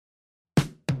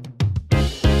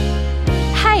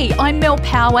Hey, I'm Mel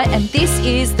Power and this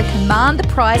is the Command the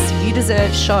Price You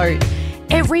Deserve show.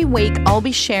 Every week I'll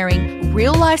be sharing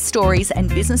real life stories and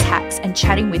business hacks and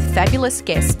chatting with fabulous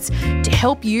guests to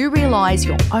help you realise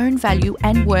your own value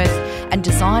and worth and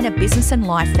design a business and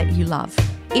life that you love.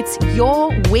 It's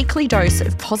your weekly dose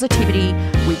of positivity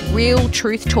with real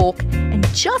truth talk and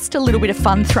just a little bit of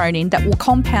fun thrown in that will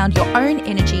compound your own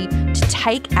energy to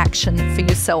take action for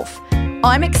yourself.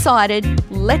 I'm excited.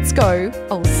 Let's go.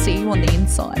 I'll see you on the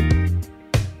inside.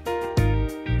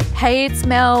 Hey, it's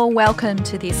Mel. Welcome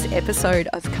to this episode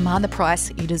of Command the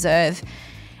Price You Deserve.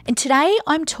 And today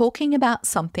I'm talking about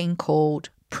something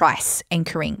called price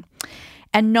anchoring.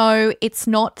 And no, it's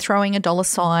not throwing a dollar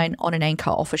sign on an anchor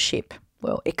off a ship.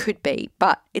 Well, it could be,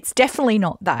 but it's definitely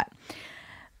not that.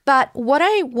 But what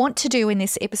I want to do in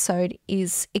this episode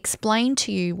is explain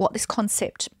to you what this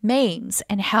concept means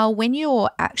and how when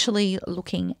you're actually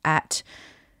looking at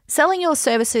selling your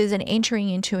services and entering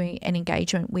into an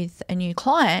engagement with a new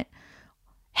client,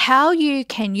 how you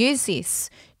can use this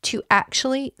to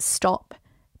actually stop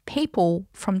people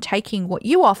from taking what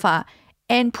you offer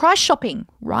and price shopping,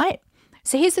 right?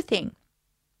 So here's the thing.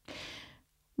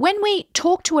 When we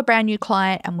talk to a brand new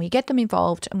client and we get them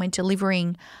involved and we're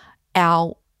delivering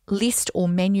our list or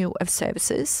menu of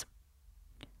services,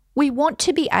 we want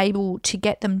to be able to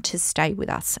get them to stay with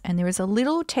us. And there is a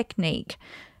little technique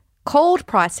called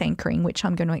price anchoring, which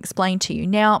I'm going to explain to you.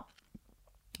 Now,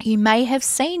 you may have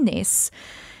seen this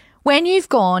when you've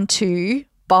gone to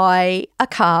buy a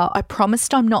car. I promise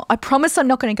I'm not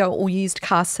going to go all used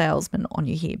car salesman on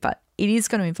you here, but it is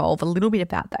going to involve a little bit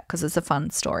about that because it's a fun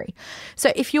story.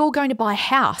 So if you're going to buy a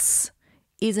house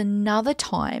is another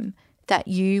time that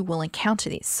you will encounter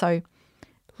this. So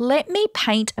let me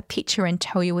paint a picture and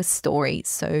tell you a story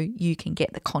so you can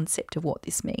get the concept of what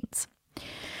this means.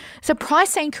 So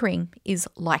price anchoring is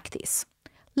like this.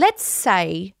 Let's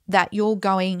say that you're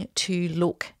going to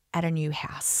look at a new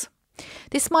house.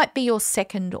 This might be your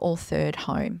second or third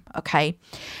home, okay?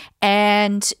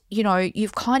 And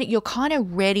you're kind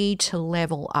of ready to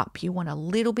level up. You want a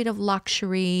little bit of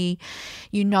luxury,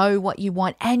 you know what you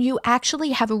want, and you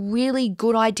actually have a really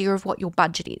good idea of what your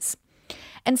budget is.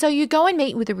 And so you go and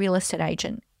meet with a real estate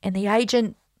agent, and the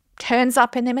agent turns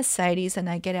up in their Mercedes and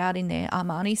they get out in their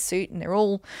Armani suit and they're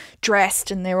all dressed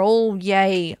and they're all,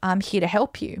 yay, I'm here to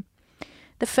help you.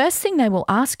 The first thing they will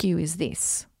ask you is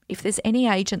this. If there's any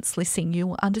agents listening, you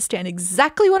will understand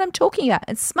exactly what I'm talking about.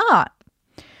 It's smart.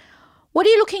 What are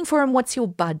you looking for and what's your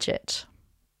budget?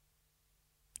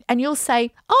 And you'll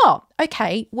say, oh,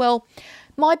 okay, well,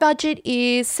 my budget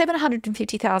is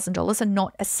 $750,000 and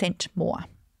not a cent more.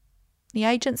 The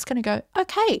agent's going to go,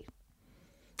 okay.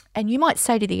 And you might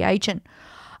say to the agent,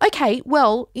 okay,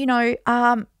 well,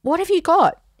 what have you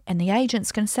got? And the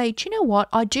agent's going to say, do you know what?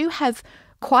 I do have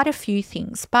quite a few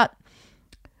things, but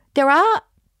there are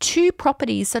two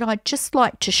properties that I'd just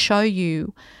like to show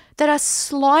you that are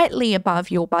slightly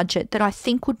above your budget that I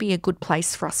think would be a good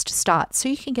place for us to start so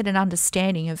you can get an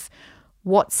understanding of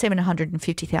what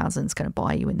 $750,000 is going to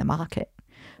buy you in the market.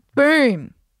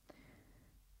 Boom.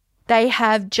 They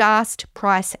have just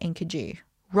price anchored you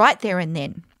right there and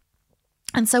then.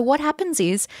 And so what happens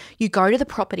is you go to the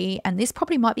property and this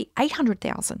property might be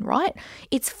 $800,000, right?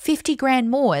 It's $50,000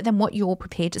 more than what you're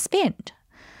prepared to spend.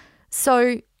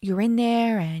 So you're in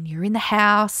there and you're in the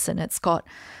house and it's got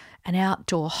an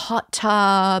outdoor hot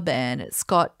tub and it's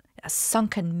got a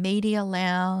sunken media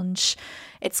lounge.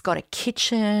 It's got a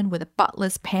kitchen with a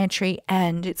butler's pantry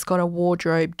and it's got a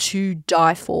wardrobe to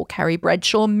die for. Carrie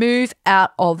Bradshaw, move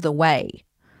out of the way.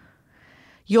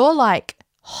 You're like,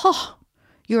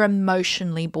 you're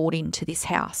emotionally bought into this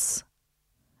house.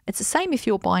 It's the same if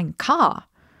you're buying a car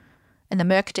and the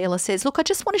Merc dealer says, look, I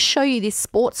just want to show you this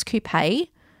sports coupe.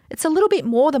 It's a little bit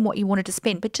more than what you wanted to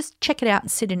spend, but just check it out and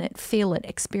sit in it, feel it,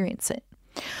 experience it.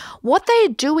 What they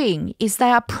are doing is they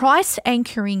are price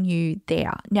anchoring you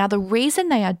there. Now, the reason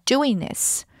they are doing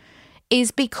this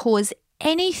is because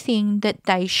anything that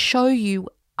they show you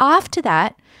after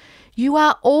that, you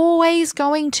are always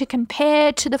going to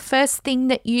compare to the first thing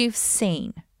that you've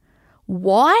seen.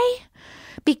 Why?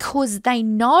 Because they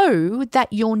know that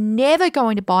you're never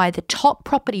going to buy the top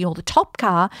property or the top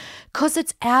car because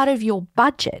it's out of your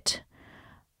budget.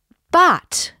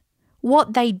 But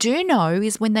what they do know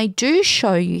is when they do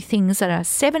show you things that are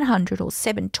 $700 or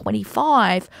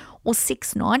 $725 or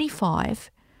 $695,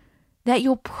 that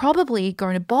you're probably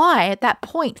going to buy at that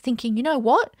point thinking, you know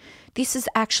what, this is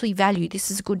actually value, this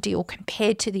is a good deal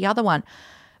compared to the other one.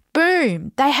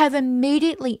 Boom, they have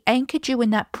immediately anchored you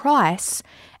in that price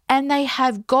and they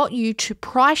have got you to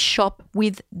price shop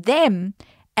with them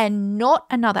and not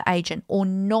another agent or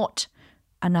not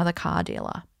another car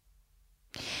dealer.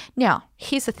 Now,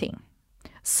 here's the thing.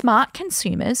 Smart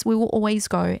consumers, we will always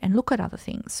go and look at other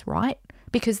things, right?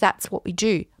 Because that's what we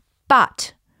do.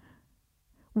 But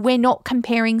we're not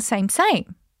comparing same,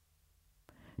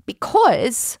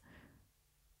 because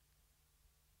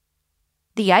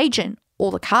the agent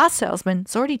or the car salesman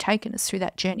has already taken us through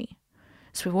that journey.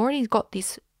 So we've already got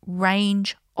this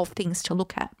range of things to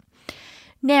look at.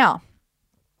 Now,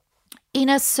 in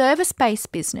a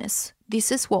service-based business,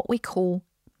 this is what we call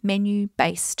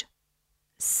menu-based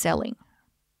selling.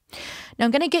 Now,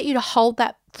 I'm going to get you to hold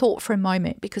that thought for a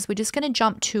moment because we're just going to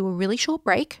jump to a really short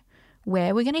break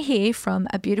where we're going to hear from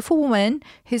a beautiful woman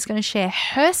who's going to share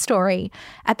her story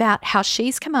about how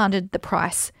she's commanded the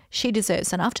price she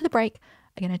deserves. And after the break,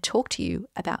 I'm going to talk to you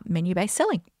about menu-based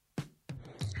selling.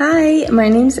 Hi, my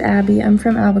name's Abby. I'm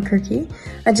from Albuquerque.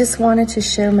 I just wanted to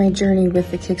share my journey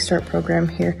with the Kickstart program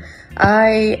here.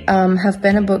 I have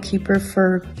been a bookkeeper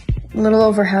for a little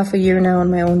over half a year now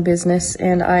in my own business,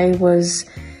 and I was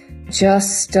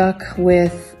just stuck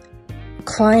with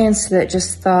clients that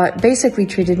just basically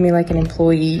treated me like an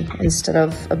employee instead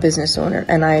of a business owner,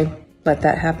 and I let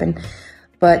that happen.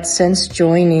 But since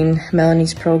joining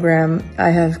Melanie's program, I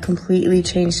have completely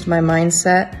changed my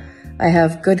mindset. I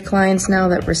have good clients now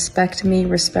that respect me,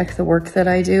 respect the work that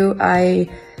I do.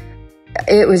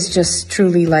 It was just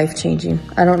truly life-changing.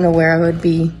 I don't know where I would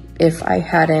be if I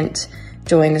hadn't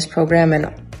joined this program,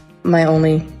 and my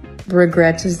only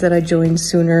regret is that I joined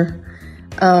sooner.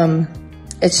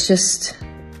 It's just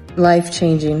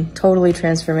life-changing, totally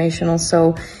transformational.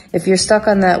 So if you're stuck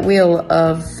on that wheel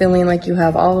of feeling like you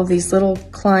have all of these little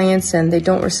clients and they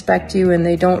don't respect you and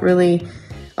they don't really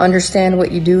understand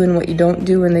what you do and what you don't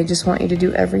do and they just want you to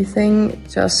do everything,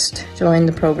 just join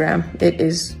the program. It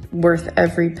is worth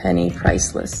every penny,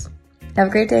 priceless. Have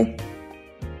a great day.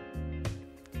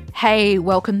 Hey,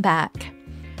 welcome back.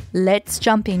 Let's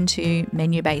jump into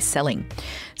menu-based selling.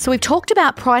 So we've talked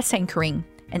about price anchoring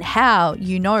and how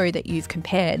you know that you've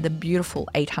compared the beautiful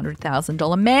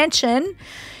 $800,000 mansion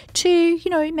to,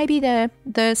 maybe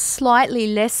the slightly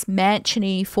less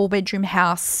mansiony 4-bedroom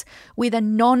house with a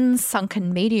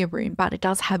non-sunken media room, but it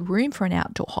does have room for an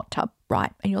outdoor hot tub,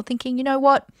 right? And you're thinking, you know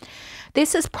what?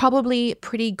 This is probably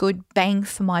pretty good bang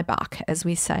for my buck, as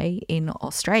we say in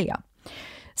Australia.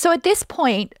 So at this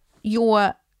point,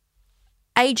 your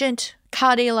agent,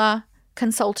 car dealer,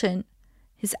 consultant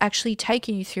has actually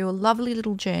taken you through a lovely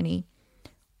little journey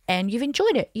and you've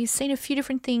enjoyed it. You've seen a few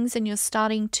different things and you're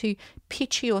starting to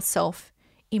picture yourself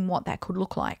in what that could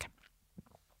look like.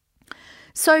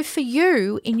 So for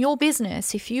you in your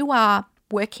business, if you are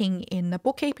working in the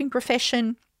bookkeeping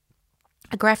profession,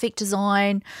 a graphic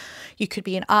design, you could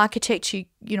be an architect,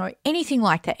 anything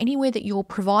like that, anywhere that you're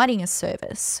providing a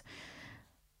service,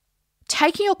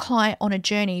 taking your client on a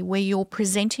journey where you're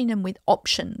presenting them with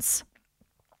options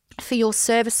for your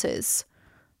services,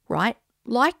 right?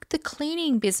 Like the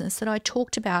cleaning business that I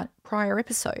talked about prior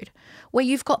episode, where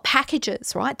you've got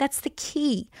packages, right? That's the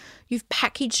key. You've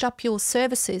packaged up your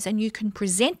services and you can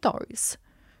present those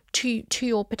to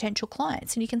your potential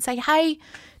clients. And you can say, hey,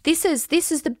 this is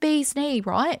the bee's knee,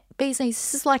 right? Bee's knee,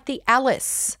 this is like the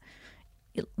Alice,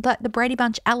 the Brady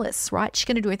Bunch Alice, right? She's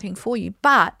going to do everything for you.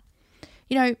 But,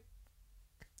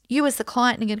 you as the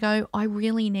client are going to go, I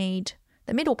really need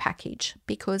the middle package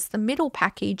because the middle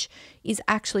package is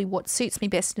actually what suits me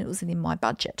best and it was within my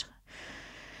budget.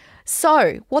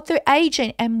 So what the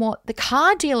agent and what the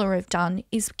car dealer have done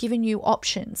is given you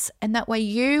options, and that way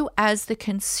you as the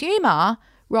consumer,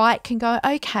 right, can go,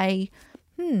 okay,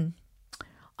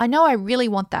 I know I really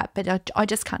want that, but I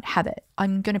just can't have it.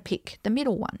 I'm going to pick the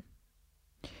middle one.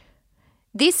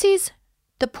 This is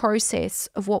the process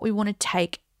of what we want to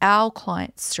take our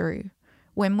clients through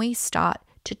when we start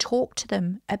to talk to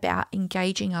them about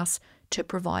engaging us to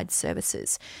provide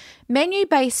services.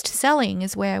 Menu-based selling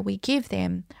is where we give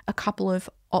them a couple of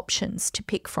options to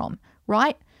pick from,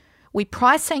 right? We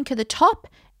price anchor the top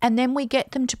and then we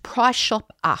get them to price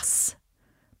shop us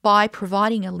by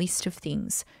providing a list of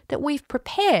things that we've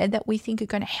prepared that we think are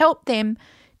going to help them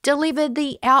deliver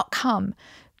the outcome,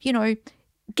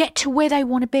 get to where they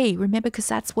want to be. Remember, because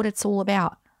that's what it's all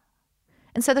about.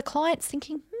 And so the client's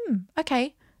thinking,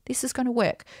 okay, this is going to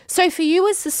work. So for you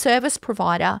as the service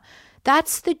provider,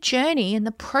 that's the journey and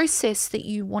the process that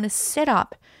you want to set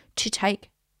up to take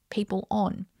people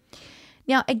on.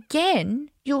 Now, again,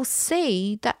 you'll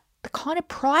see that the kind of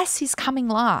price is coming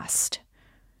last.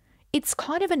 It's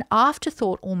kind of an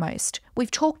afterthought almost.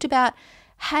 We've talked about,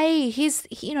 hey, here's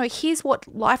what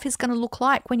life is going to look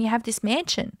like when you have this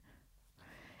mansion.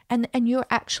 And you're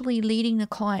actually leading the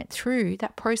client through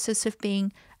that process of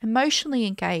being emotionally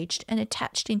engaged and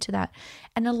attached into that,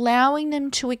 and allowing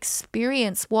them to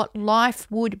experience what life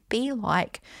would be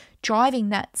like driving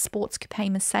that sports coupe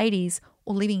Mercedes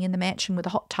or living in the mansion with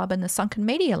a hot tub and the sunken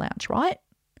media lounge, right?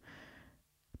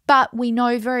 But we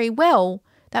know very well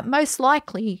that most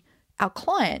likely our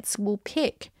clients will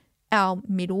pick our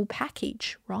middle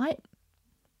package, right?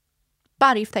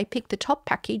 But if they pick the top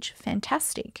package,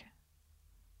 fantastic.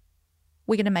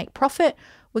 We're going to make profit,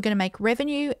 we're going to make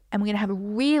revenue, and we're going to have a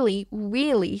really,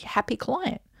 really happy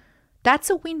client. That's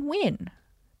a win-win.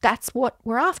 That's what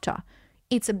we're after.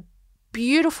 It's a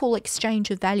beautiful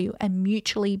exchange of value and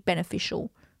mutually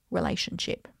beneficial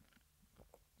relationship.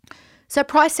 So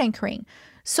price anchoring.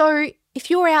 So if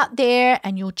you're out there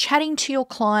and you're chatting to your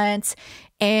clients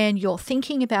and you're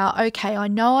thinking about, okay, I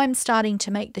know I'm starting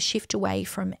to make the shift away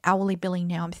from hourly billing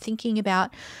now. I'm thinking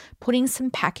about putting some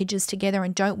packages together,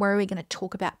 and don't worry, we're going to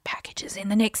talk about packages in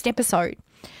the next episode.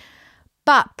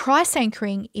 But price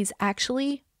anchoring is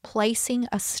actually placing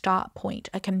a start point,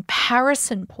 a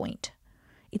comparison point.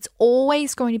 It's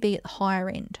always going to be at the higher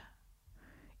end.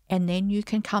 And then you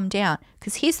can come down.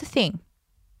 Because here's the thing.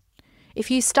 If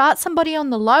you start somebody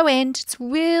on the low end, it's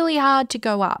really hard to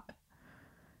go up.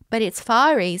 But it's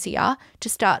far easier to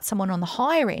start someone on the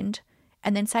higher end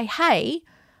and then say, hey,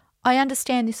 I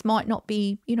understand this might not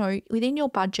be, within your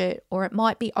budget, or it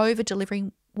might be over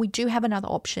delivering. We do have another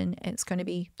option, and it's going to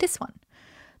be this one.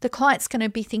 The client's going to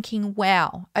be thinking,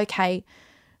 wow, okay,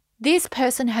 this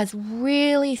person has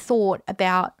really thought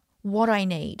about what I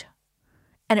need.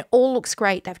 And it all looks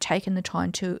great. They've taken the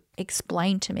time to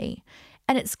explain to me.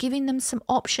 And it's giving them some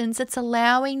options. It's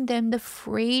allowing them the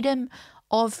freedom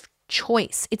of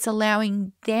choice. It's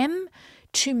allowing them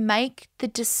to make the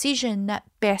decision that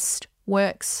best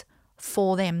works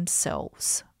for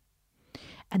themselves.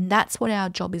 And that's what our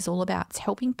job is all about. It's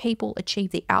helping people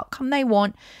achieve the outcome they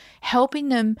want, helping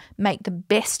them make the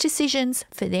best decisions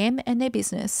for them and their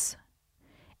business.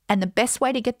 And the best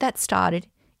way to get that started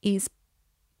is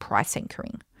price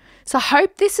anchoring. So I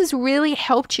hope this has really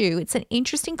helped you. It's an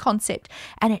interesting concept,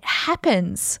 and it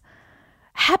happens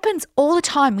all the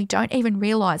time. We don't even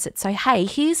realize it. So, hey,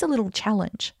 here's a little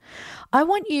challenge. I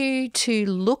want you to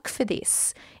look for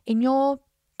this in your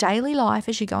daily life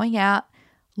as you're going out.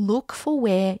 Look for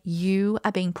where you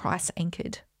are being price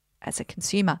anchored as a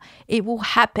consumer. It will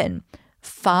happen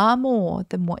far more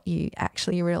than what you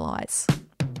actually realize.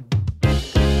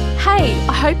 Hey,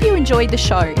 I hope you enjoyed the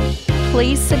show.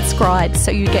 Please subscribe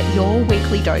so you get your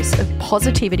weekly dose of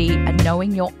positivity and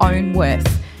knowing your own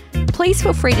worth. Please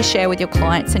feel free to share with your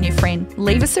clients and your friend.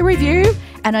 Leave us a review,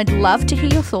 and I'd love to hear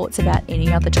your thoughts about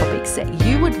any other topics that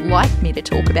you would like me to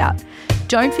talk about.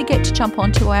 Don't forget to jump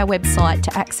onto our website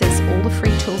to access all the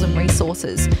free tools and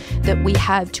resources that we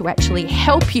have to actually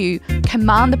help you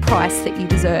command the price that you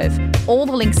deserve. All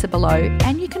the links are below,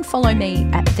 and you can follow me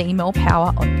at The Mel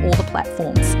Power on all the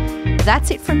platforms.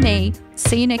 That's it from me.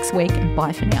 See you next week, and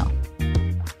bye for now.